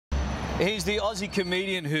He's the Aussie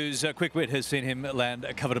comedian whose quick wit has seen him land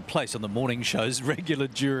a coveted place on the morning show's regular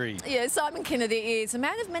jury. Yeah, Simon Kennedy is a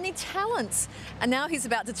man of many talents, and now he's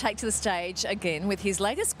about to take to the stage again with his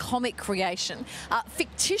latest comic creation,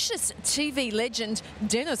 fictitious TV legend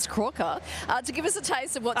Denis Crocker, to give us a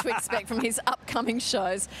taste of what to expect from his upcoming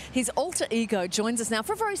shows. His alter ego joins us now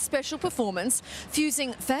for a very special performance,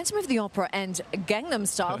 fusing Phantom of the Opera and Gangnam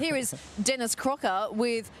style. Here is Denis Crocker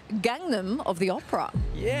with Gangnam of the Opera.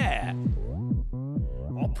 Yeah.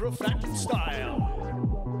 Opera Phantom style.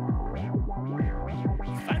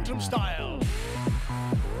 Phantom style.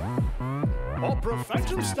 Opera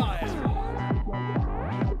Phantom style.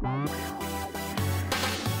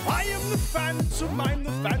 I am the Phantom, I'm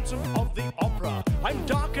the Phantom of the Opera. I'm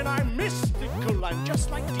dark and I'm mystical, I'm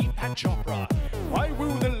just like Deepak Chopra. I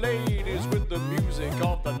woo the ladies with the music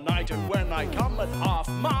of the night, and when I come at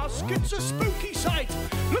half-mast, it's a spooky sight.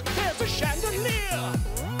 Look, there's a chandelier,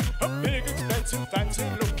 a big, expensive,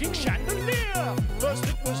 fancy-looking chandelier. First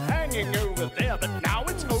it was hanging over there, but now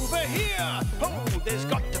it's over here. Oh, there's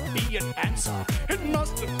got to be an answer. It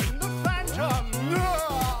must have been the Phantom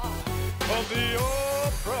of the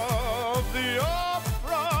Opera, of the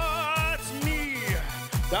Opera. It's me,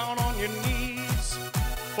 down on your knees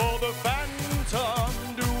for the Phantom,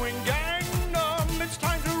 doing Gangnam. It's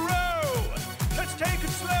time to row. Let's take it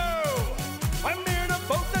slow. I'm in a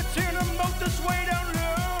boat that's in a moat that's way down low.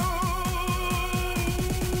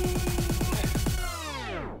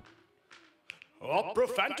 Opera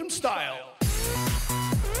Phantom style.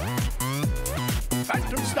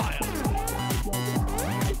 Phantom style.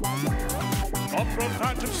 Opera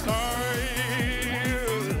Phantom style.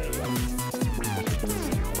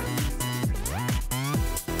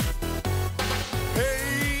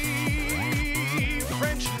 Hey,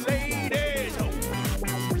 French ladies.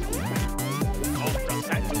 Opera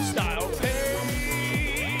Phantom style.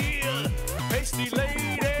 Hey, pasty ladies.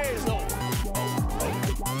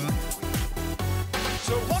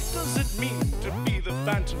 So what does it mean to be the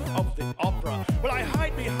Phantom of the Opera? Well, I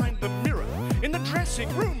hide behind the mirror in the dressing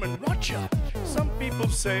room and watch her. Some people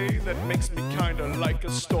say that makes me kinda like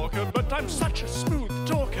a stalker, but I'm such a smooth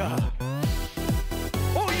talker.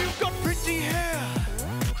 Oh, you've got pretty hair.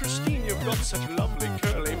 Christine, you've got such lovely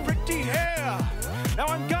curly pretty hair. Now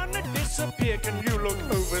I'm gonna disappear, can you look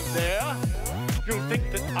over there? You'll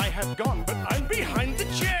think that I have gone, but I'm behind the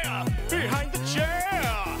chair. Behind the chair.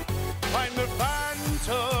 I'm the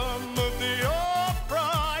Phantom of the Opera.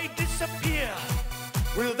 I disappear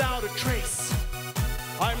without a trace.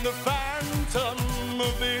 I'm the Phantom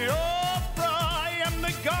of the Opera. I am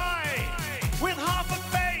the guy with half a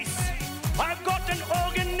face. I've got an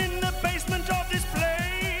organ in the basement of this place.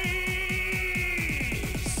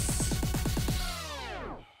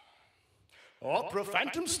 Opera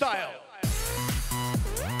Phantom style.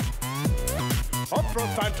 Opera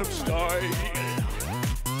Phantom style.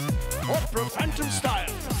 Opera Phantom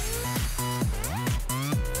style.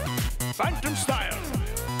 Phantom style.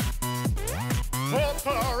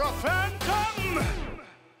 Opera Phantom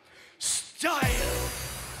style.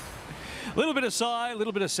 A little bit of Psy, a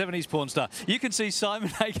little bit of 70s porn star. You can see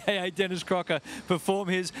Simon, a.k.a. Denis Crocker, perform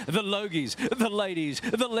his The LOGIES, The Ladies,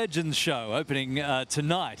 The Legends show, opening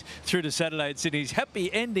tonight through to Saturday at Sydney's Happy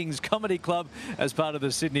Endings Comedy Club as part of the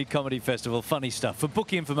Sydney Comedy Festival. Funny stuff. For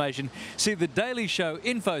booking information, see the Daily Show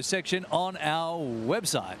info section on our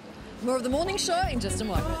website. More of the morning show in just a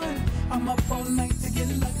moment. I'm up all night to get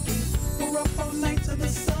lucky. We're up all night to the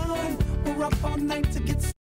sun. We're up all night to get